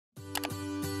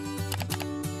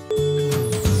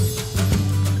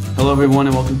Hello everyone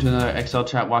and welcome to another Excel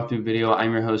chat walkthrough video.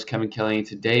 I'm your host Kevin Kelly, and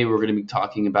today we're going to be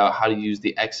talking about how to use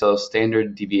the Excel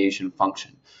standard deviation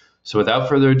function. So without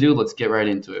further ado, let's get right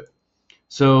into it.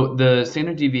 So the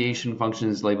standard deviation function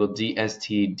is labeled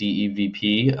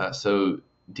DSTDEVP, so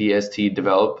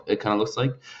DSTDEVP it kind of looks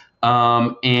like,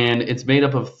 and it's made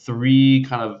up of three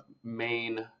kind of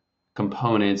main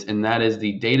components, and that is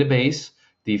the database,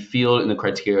 the field, and the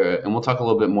criteria. And we'll talk a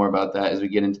little bit more about that as we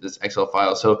get into this Excel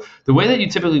file. So the way that you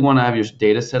typically want to have your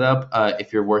data set up,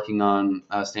 if you're working on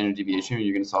standard deviation, or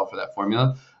you're going to solve for that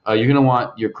formula, you're going to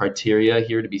want your criteria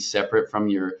here to be separate from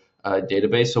your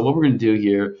database. So what we're going to do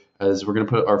here is we're going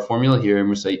to put our formula here, and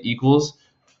we'll say equals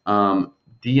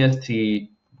DST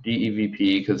DEVP,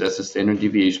 because that's the standard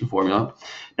deviation formula.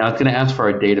 Now it's going to ask for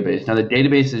our database. Now the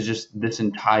database is just this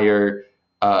entire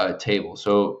table.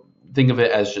 So think of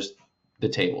it as just the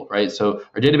table, right? So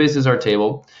our database is our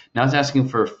table. Now it's asking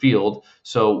for a field.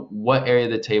 So what area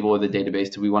of the table or the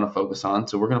database do we want to focus on?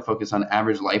 So we're going to focus on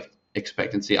average life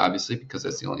expectancy, obviously, because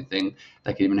that's the only thing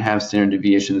that can even have standard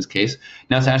deviation in this case.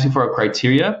 Now it's asking for our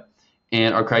criteria.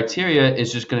 And our criteria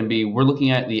is just going to be, we're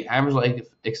looking at the average life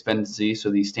expectancy,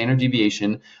 so the standard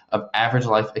deviation of average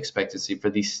life expectancy for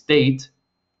the state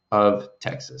of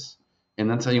Texas. And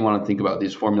that's how you want to think about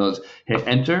these formulas. Hit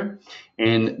enter,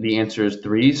 and the answer is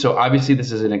 3. So obviously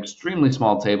this is an extremely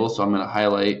small table, so I'm going to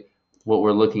highlight what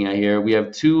we're looking at here. We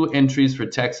have 2 entries for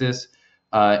Texas,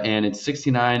 and it's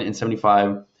 69 and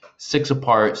 75, 6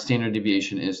 apart. Standard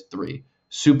deviation is 3.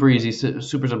 Super easy,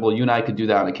 super simple. You and I could do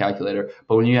that on a calculator.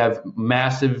 But when you have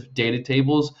massive data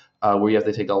tables where you have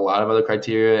to take a lot of other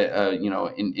criteria,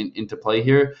 into play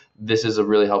here, this is a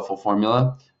really helpful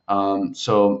formula.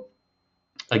 So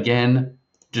again,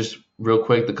 just real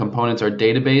quick, the components are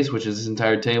database, which is this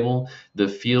entire table, the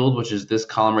field, which is this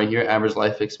column right here, average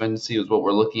life expectancy is what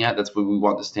we're looking at. That's what we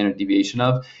want the standard deviation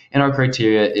of. And our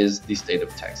criteria is the state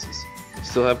of Texas.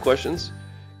 Still have questions?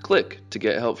 Click to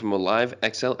get help from a live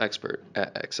Excel expert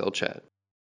at Excel Chat.